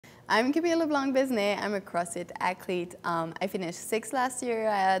I'm Camille Leblanc-Bazinet. I'm a CrossFit athlete. I finished 6th last year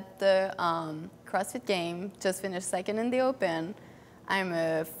at the CrossFit Games, just finished 2nd in the Open. I'm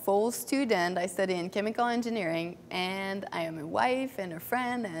a full student. I study in chemical engineering, and I am a wife and a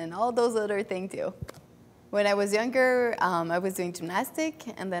friend and all those other things too. When I was younger, I was doing gymnastics,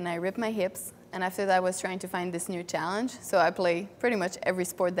 and then I ripped my hips. And after that, I was trying to find this new challenge. So I play pretty much every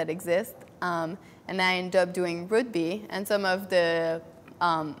sport that exists. And I ended up doing rugby, and some of the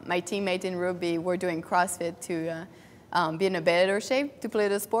my teammates in rugby were doing CrossFit to be in a better shape to play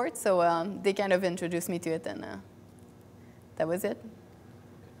the sport. So they kind of introduced me to it, and that was it.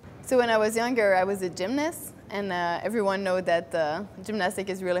 So when I was younger, I was a gymnast, and everyone knows that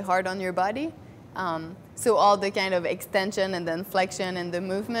gymnastics is really hard on your body. So all the kind of extension and then flexion and the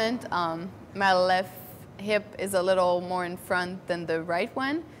movement, my left hip is a little more in front than the right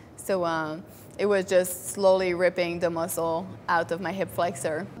one. So it was just slowly ripping the muscle out of my hip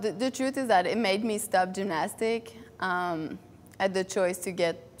flexor. The truth is that it made me stop gymnastics. I had the choice to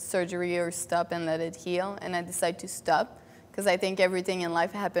get surgery or stop and let it heal, and I decided to stop because I think everything in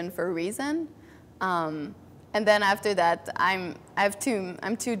life happened for a reason. And then after that, I'm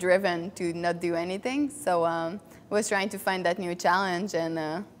too driven to not do anything. So I was trying to find that new challenge, and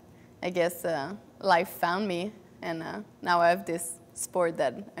I guess life found me, and now I have this sport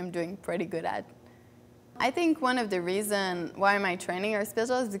that I'm doing pretty good at. I think one of the reasons why my training are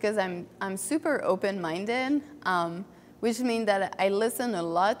special is because I'm super open-minded, which means that I listen a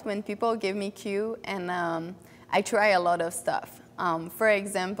lot when people give me cue, and I try a lot of stuff. For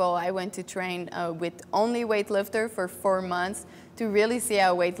example, I went to train with only weightlifter for 4 months to really see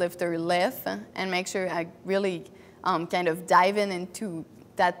how weightlifter lift and make sure I really kind of dive into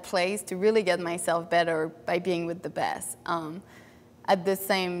that place to really get myself better by being with the best. At the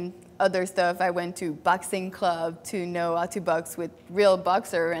same other stuff, I went to boxing club to know how to box with real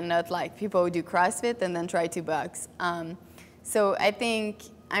boxer and not like people who do CrossFit and then try to box. So I think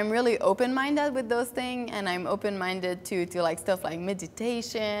I'm really open-minded with those things, and I'm open-minded to like stuff like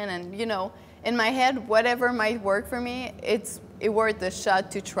meditation, and you know, in my head, whatever might work for me, it's worth a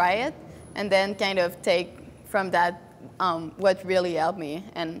shot to try it, and then kind of take from that what really helped me.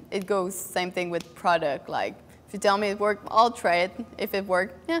 And it goes same thing with product. Like if you tell me it worked, I'll try it. If it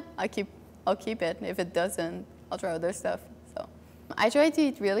worked, yeah, I'll keep it. If it doesn't, I'll try other stuff. So I try to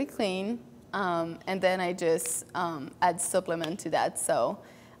eat really clean, and then I just add supplement to that. So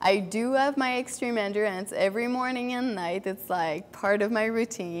I do have my extreme endurance every morning and night. It's like part of my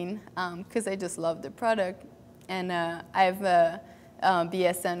routine because I just love the product. And I have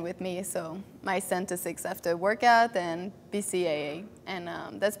BSN with me, so my 10 to 6 after workout and BCAA. And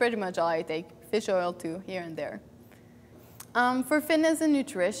that's pretty much all I take. Fish oil too, here and there. For fitness and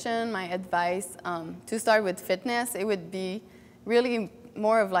nutrition, my advice to start with fitness, it would be really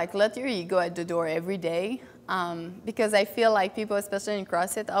more of like let your ego at the door every day. Because I feel like people, especially in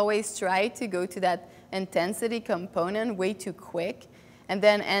CrossFit, always try to go to that intensity component way too quick and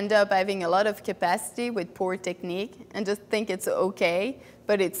then end up having a lot of capacity with poor technique and just think it's okay,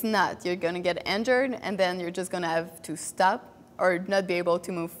 but it's not. You're going to get injured, and then you're just going to have to stop or not be able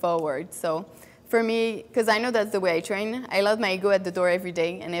to move forward. So for me, because I know that's the way I train, I let my ego at the door every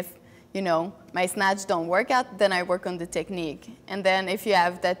day, and if you know, my snatch don't work out, then I work on the technique. And then if you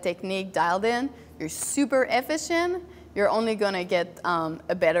have that technique dialed in, you're super efficient, you're only gonna get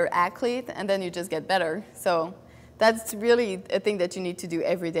a better athlete, and then you just get better. So that's really a thing that you need to do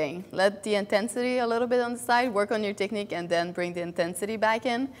every day. Let the intensity a little bit on the side, work on your technique, and then bring the intensity back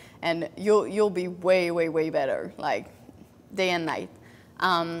in, and you'll be way, way, way better, like day and night.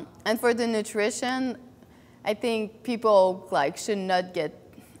 And for the nutrition, I think people like should not get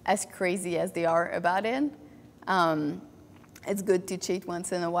as crazy as they are about it. It's good to cheat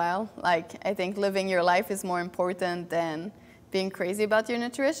once in a while. Like, I think living your life is more important than being crazy about your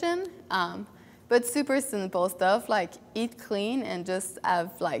nutrition. But super simple stuff like eat clean and just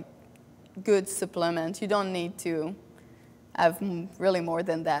have like good supplements. You don't need to have really more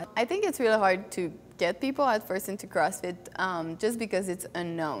than that. I think it's really hard to get people at first into CrossFit just because it's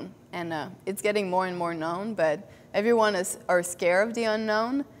unknown, and it's getting more and more known, but everyone are scared of the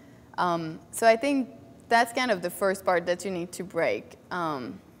unknown. So I think that's kind of the first part that you need to break.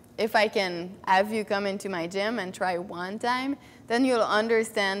 If I can have you come into my gym and try one time, then you'll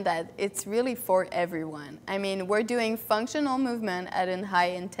understand that it's really for everyone. I mean, we're doing functional movement at a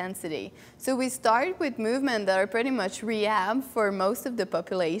high intensity. So we start with movement that are pretty much rehab for most of the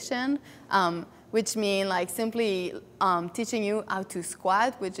population, which mean like simply teaching you how to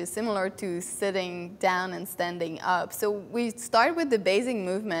squat, which is similar to sitting down and standing up. So we start with the basic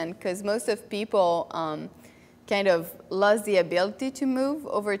movement because most of people kind of lost the ability to move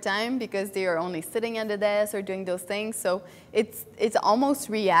over time because they are only sitting at the desk or doing those things. So it's almost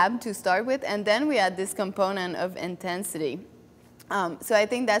rehab to start with, and then we add this component of intensity. So I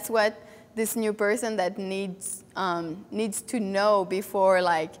think that's what this new person that needs to know before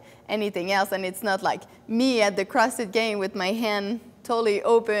like anything else. And it's not like me at the CrossFit game with my hand totally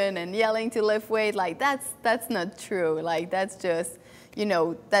open and yelling to lift weight. Like that's not true. Like that's just, you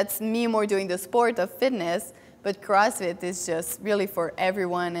know, that's me more doing the sport of fitness. But CrossFit is just really for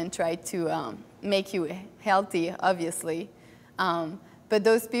everyone and try to make you healthy, obviously. But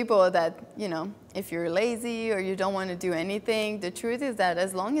those people that, you know, if you're lazy or you don't want to do anything, the truth is that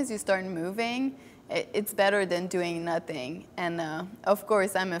as long as you start moving, it's better than doing nothing. And of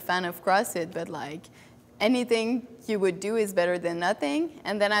course, I'm a fan of CrossFit, but like anything you would do is better than nothing.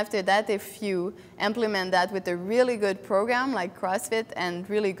 And then after that, if you implement that with a really good program like CrossFit and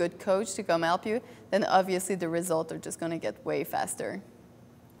really good coach to come help you, then obviously the results are just going to get way faster.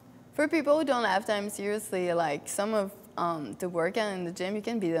 For people who don't have time, seriously, like some of the workout in the gym, you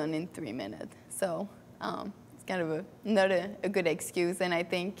can be done in 3 minutes. So it's kind of not a good excuse. And I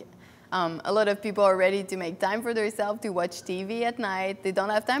think a lot of people are ready to make time for themselves to watch TV at night. They don't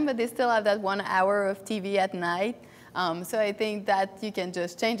have time, but they still have that 1 hour of TV at night. So I think that you can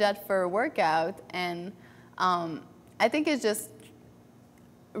just change that for a workout. And I think it's just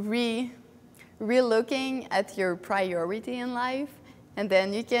re-looking at your priority in life. And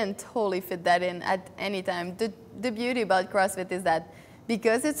then you can totally fit that in at any time. The beauty about CrossFit is that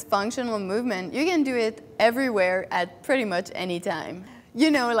because it's functional movement, you can do it everywhere at pretty much any time.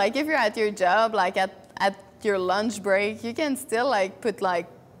 You know, like if you're at your job, like at your lunch break, you can still like put like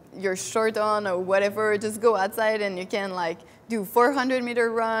your shirt on or whatever, just go outside and you can like do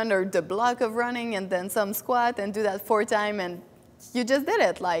 400-meter run or the block of running and then some squat and do that 4 times and you just did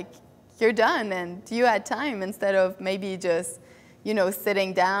it. Like you're done and you had time instead of maybe just, you know,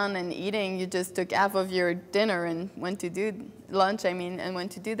 sitting down and eating. You just took half of your dinner and went to do lunch, and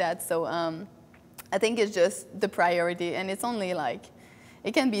went to do that. So I think it's just the priority, and it's only like,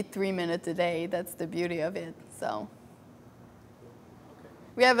 it can be 3 minutes a day. That's the beauty of it. So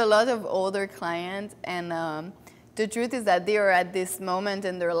we have a lot of older clients, and the truth is that they are at this moment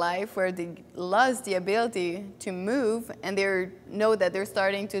in their life where they lost the ability to move, and they know that they're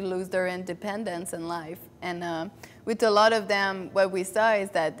starting to lose their independence in life. And with a lot of them, what we saw is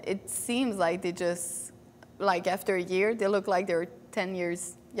that it seems like they just, like after a year, they look like they're 10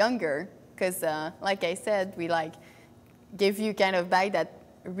 years younger. Because like I said, we like give you kind of back that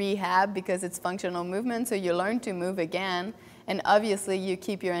rehab because it's functional movement, so you learn to move again. And obviously, you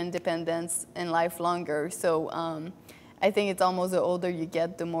keep your independence in life longer. So I think it's almost the older you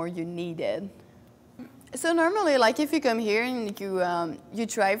get, the more you need it. So normally, like if you come here and you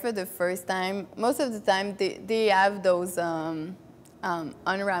try for the first time, most of the time they have those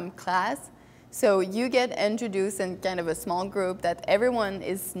on-ramp class. So you get introduced in kind of a small group that everyone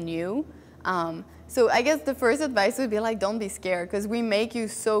is new. So I guess the first advice would be like, don't be scared, because we make you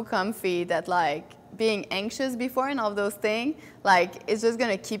so comfy that like being anxious before and all those things, like it's just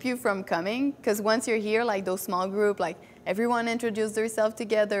gonna keep you from coming. Because once you're here, like those small group, like everyone introduces themselves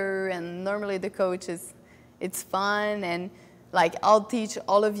together, and normally the coach it's fun, and like I'll teach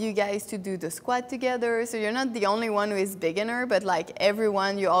all of you guys to do the squat together. So you're not the only one who is beginner, but like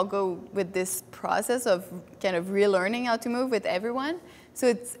everyone, you all go with this process of kind of relearning how to move with everyone.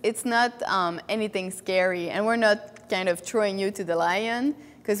 So it's not anything scary, and we're not kind of throwing you to the lion,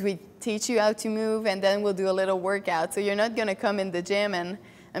 because we teach you how to move, and then we'll do a little workout. So you're not gonna come in the gym and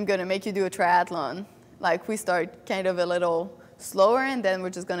I'm gonna make you do a triathlon. Like we start kind of a little slower, and then we're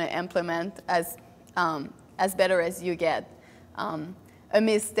just gonna implement as better as you get. A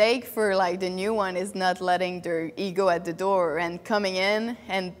mistake for like the new one is not letting their ego at the door and coming in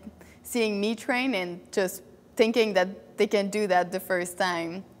and seeing me train and just thinking that they can do that the first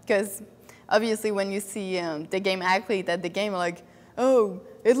time. Because obviously when you see the game athlete at the game, like, oh,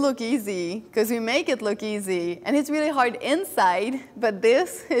 it look easy, because we make it look easy. And it's really hard inside, but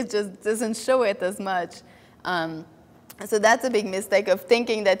this, it just doesn't show it as much. So that's a big mistake of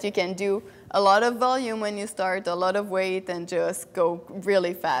thinking that you can do a lot of volume when you start, a lot of weight, and just go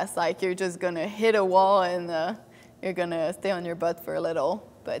really fast. Like you're just gonna hit a wall and you're gonna stay on your butt for a little.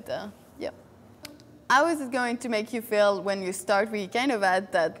 But yeah. How is it going to make you feel when you start? We kind of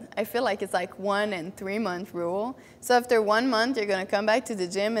had that, I feel like it's like 1 and 3 month rule. So after 1 month, you're gonna come back to the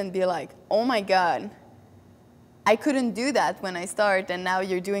gym and be like, oh my God, I couldn't do that when I start, and now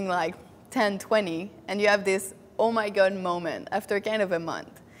you're doing like 10, 20, and you have this oh my God moment after kind of a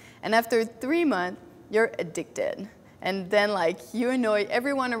month. And after 3 months, you're addicted. And then like you annoy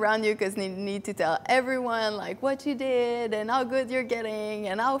everyone around you because you need to tell everyone like what you did and how good you're getting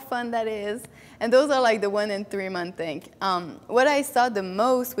and how fun that is. And those are like the 1 and 3 month thing. What I saw the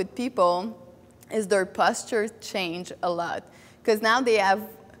most with people is their posture change a lot. Because now they have,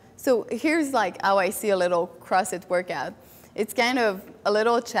 so here's like how I see a little CrossFit workout. It's kind of a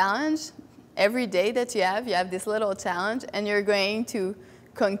little challenge. Every day that you have this little challenge, and you're going to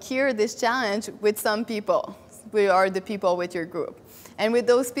conquer this challenge with some people. We are the people with your group. And with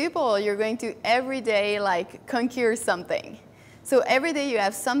those people, you're going to every day like conquer something. So every day you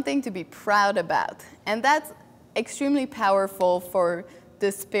have something to be proud about. And that's extremely powerful for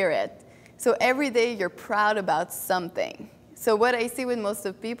the spirit. So every day you're proud about something. So what I see with most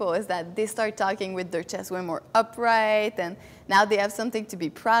of people is that they start talking with their chest way more upright, and now they have something to be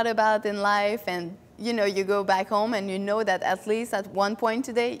proud about in life. And you know, you go back home and you know that at least at one point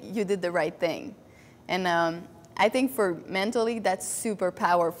today, you did the right thing. And I think for mentally, that's super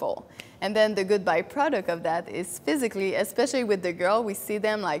powerful. And then the good byproduct of that is physically, especially with the girl, we see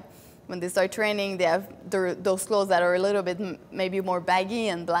them like when they start training, they have those clothes that are a little bit maybe more baggy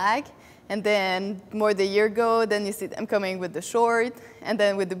and black. And then more the year go, then you see them coming with the short, and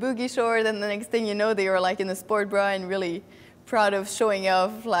then with the boogie short, and the next thing you know, they are like in a sport bra and really proud of showing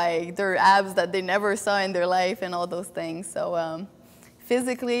off like their abs that they never saw in their life and all those things. So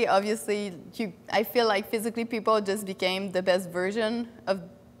physically, obviously, I feel like physically people just became the best version of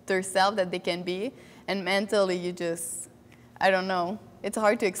themselves that they can be, and mentally you just, I don't know, it's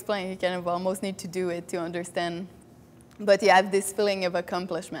hard to explain. You kind of almost need to do it to understand, but you have this feeling of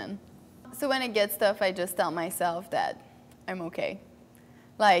accomplishment. So when I get stuff, I just tell myself that I'm okay.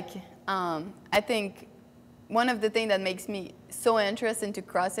 Like, I think one of the things that makes me so interested into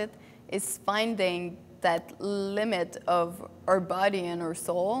CrossFit is finding that limit of our body and our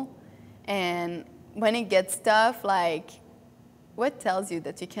soul. And when it gets tough, like, what tells you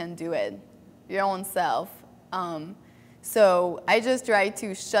that you can do it? Your own self. So I just try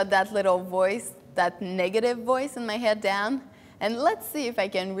to shut that little voice, that negative voice in my head down, and let's see if I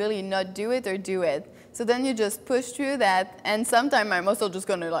can really not do it or do it. So then you just push through that, and sometimes my muscle just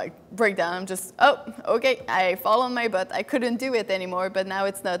gonna like break down. I'm just, oh, okay, I fall on my butt. I couldn't do it anymore, but now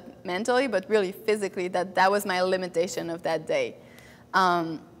it's not mentally, but really physically, that was my limitation of that day.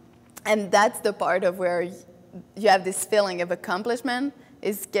 And that's the part of where you have this feeling of accomplishment,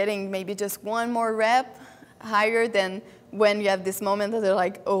 is getting maybe just one more rep higher than when you have this moment that they're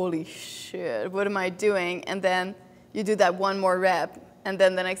like, holy shit, what am I doing? And then you do that one more rep, and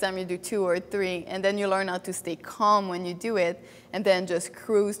then the next time you do 2 or 3, and then you learn how to stay calm when you do it, and then just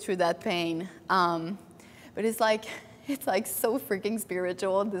cruise through that pain. But it's like so freaking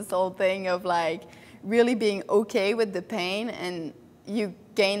spiritual, this whole thing of like really being okay with the pain, and you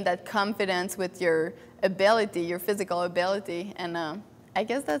gain that confidence with your ability, your physical ability. And I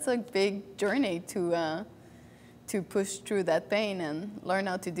guess that's a big journey to push through that pain and learn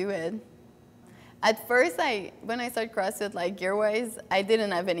how to do it. At first, when I started CrossFit, like gear-wise, I didn't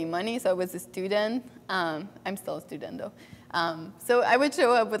have any money, so I was a student. I'm still a student though. So I would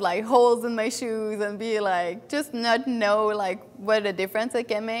show up with like holes in my shoes and be like, just not know like what a difference it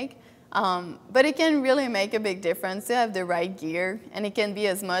can make. But it can really make a big difference to have the right gear, and it can be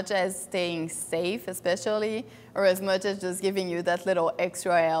as much as staying safe, especially, or as much as just giving you that little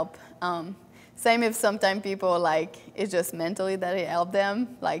extra help. Same if sometimes people like, it's just mentally that it help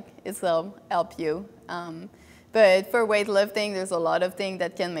them, like it'll help you. But for weightlifting, there's a lot of things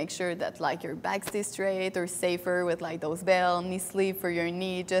that can make sure that like your back stays straight or safer with like those bells, knee sleeve for your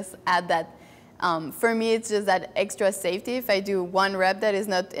knee, just add that. For me, it's just that extra safety. If I do one rep that is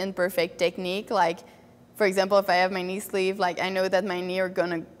not in perfect technique, like for example, if I have my knee sleeve, like I know that my knee are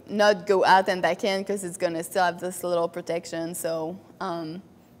gonna not go out and back in because it's gonna still have this little protection. So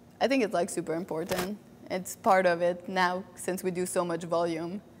I think it's like super important. It's part of it now since we do so much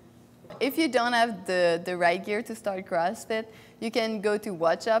volume. If you don't have the right gear to start CrossFit, you can go to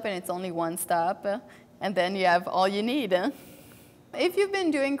WODshop, and it's only one stop, and then you have all you need. If you've been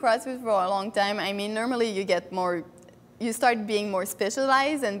doing CrossFit for a long time, I mean, normally you start being more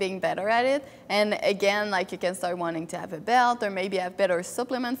specialized and being better at it. And again, like you can start wanting to have a belt or maybe have better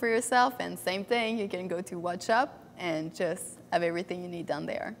supplement for yourself. And same thing, you can go to WODshop and just have everything you need down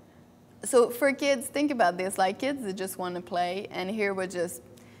there. So for kids, think about this. Like kids, they just want to play, and here we're just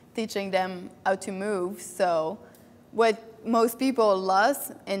teaching them how to move. So what most people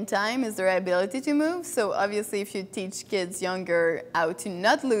lost in time is their ability to move. So obviously, if you teach kids younger how to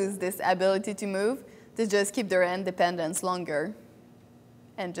not lose this ability to move, to just keep their independence longer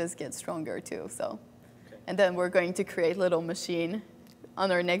and just get stronger too. So, and then we're going to create little machine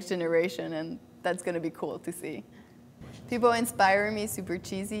on our next generation, and that's going to be cool to see. People inspire me, super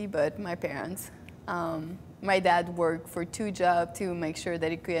cheesy, but my parents. My dad worked for 2 jobs to make sure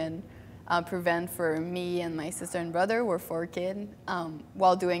that he could prevent for me and my sister and brother, we're 4 kids,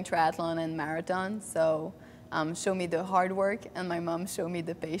 while doing triathlon and marathon. So show me the hard work, and my mom showed me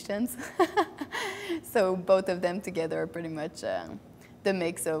the patience. So both of them together are pretty much the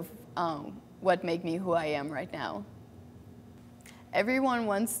mix of what make me who I am right now. Everyone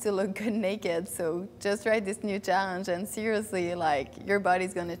wants to look good naked, so just try this new challenge, and seriously, like, your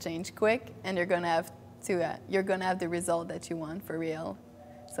body's gonna change quick, and you're gonna have the result that you want for real.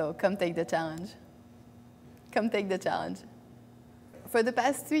 So come take the challenge. Come take the challenge. For the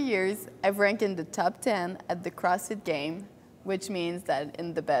past 3 years, I've ranked in the top 10 at the CrossFit Games, which means that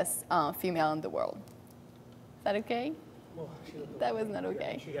in the best female in the world. Is that okay? Well, that was not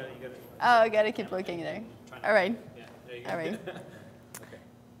okay. You got it. Oh, I gotta keep looking there. All right. Yeah, there you go. All right. Okay,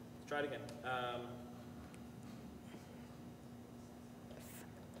 let's try it again.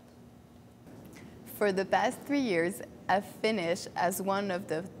 For the past 3 years, I've finished as one of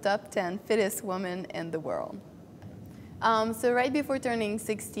the top 10 fittest women in the world. So right before turning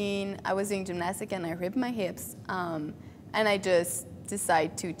 16, I was doing gymnastics and I ripped my hips. And I just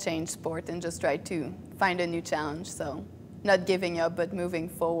decided to change sport and just try to find a new challenge. So not giving up, but moving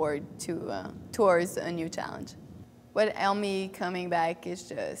forward towards a new challenge. What helped me coming back is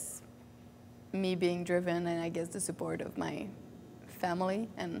just me being driven, and I guess the support of my family,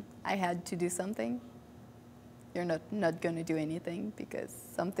 and I had to do something. You're not going to do anything because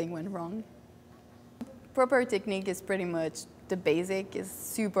something went wrong. Proper technique is pretty much the basic. It's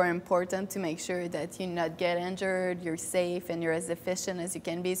super important to make sure that you not get injured, you're safe, and you're as efficient as you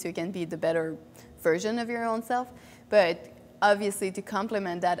can be, so you can be the better version of your own self. But obviously, to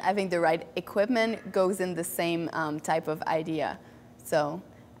complement that, having the right equipment goes in the same type of idea. So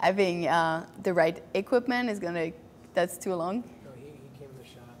having the right equipment is gonna, that's too long? No, he came in the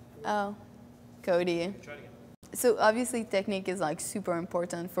shot. Oh, Cody. Try it again. So obviously technique is like super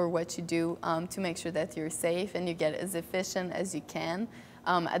important for what you do to make sure that you're safe and you get as efficient as you can.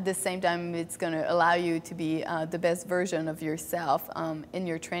 At the same time, it's going to allow you to be the best version of yourself in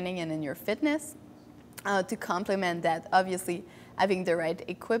your training and in your fitness. To complement that, obviously having the right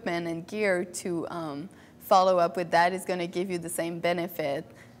equipment and gear to follow up with that is going to give you the same benefit.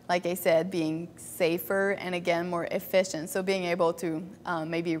 Like I said, being safer and again more efficient. So being able to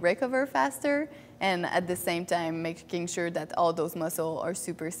maybe recover faster, and at the same time making sure that all those muscles are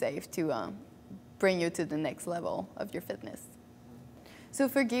super safe to bring you to the next level of your fitness. So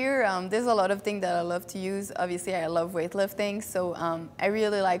for gear, there's a lot of things that I love to use. Obviously, I love weightlifting, so I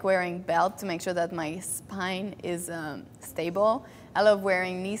really like wearing belt to make sure that my spine is stable. I love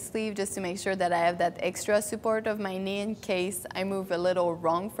wearing knee sleeve just to make sure that I have that extra support of my knee in case I move a little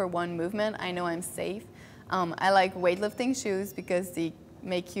wrong for one movement. I know I'm safe. I like weightlifting shoes because they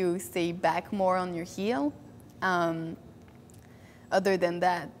make you stay back more on your heel. Other than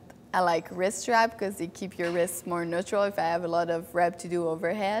that, I like wrist strap because they keep your wrists more neutral if I have a lot of rep to do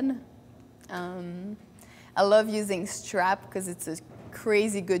overhead. I love using strap because it's a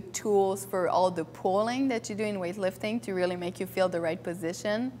crazy good tools for all the pulling that you do in weightlifting to really make you feel the right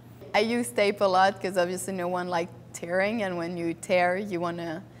position. I use tape a lot because obviously no one likes tearing, and when you tear, you want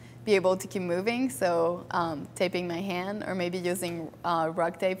to be able to keep moving, so taping my hand or maybe using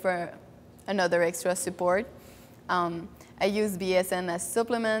rock tape for another extra support. I use BSN as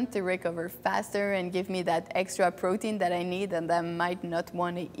supplement to recover faster and give me that extra protein that I need and that I might not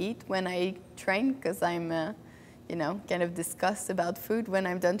want to eat when I train because I'm you know, kind of disgusted about food when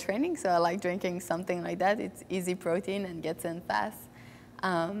I'm done training, so I like drinking something like that. It's easy protein and gets in fast.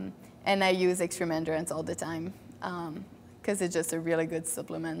 And I use extreme endurance all the time because it's just a really good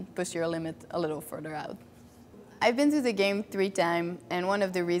supplement, push your limit a little further out. I've been to the game 3 times, and one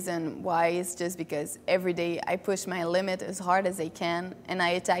of the reasons why is just because every day I push my limit as hard as I can, and I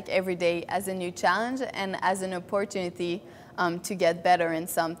attack every day as a new challenge and as an opportunity to get better in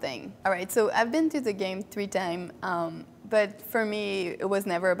something. All right, so I've been to the game 3 times, but for me, it was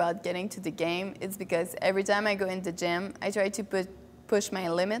never about getting to the game. It's because every time I go in the gym, I try to push my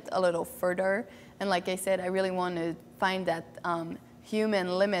limit a little further, and like I said, I really want to find that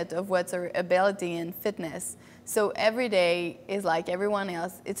human limit of what's our ability in fitness. So every day is like everyone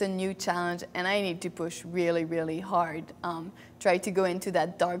else, it's a new challenge, and I need to push really, really hard. Try to go into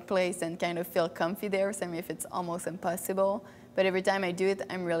that dark place and kind of feel comfy there, same if it's almost impossible. But every time I do it,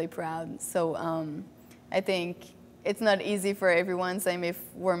 I'm really proud. So I think it's not easy for everyone, same if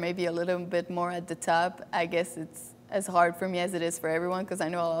we're maybe a little bit more at the top. I guess it's as hard for me as it is for everyone because I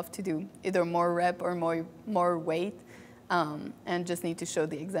know I'll have to do either more rep or more weight and just need to show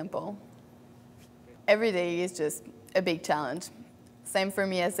the example. Every day is just a big challenge. Same for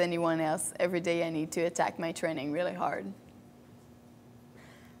me as anyone else. Every day I need to attack my training really hard.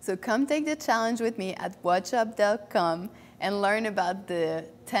 So come take the challenge with me at WODshop.com and learn about the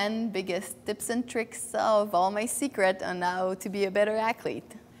 10 biggest tips and tricks of all my secret on how to be a better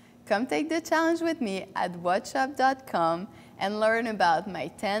athlete. Come take the challenge with me at WODshop.com and learn about my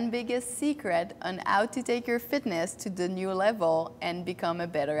 10 biggest secrets on how to take your fitness to the new level and become a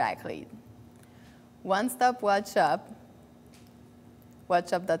better athlete. One Stop WODshop,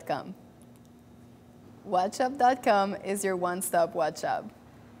 WODshop.com. WODshop.com is your one-stop WODshop.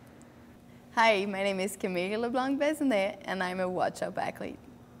 Hi, my name is Camille Leblanc-Bazinet and I'm a WODshop athlete.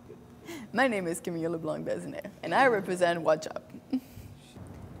 My name is Camille Leblanc-Bazinet and I represent WODshop.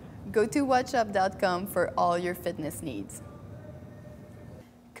 Go to WODshop.com for all your fitness needs.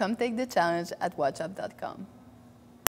 Come take the challenge at WODshop.com.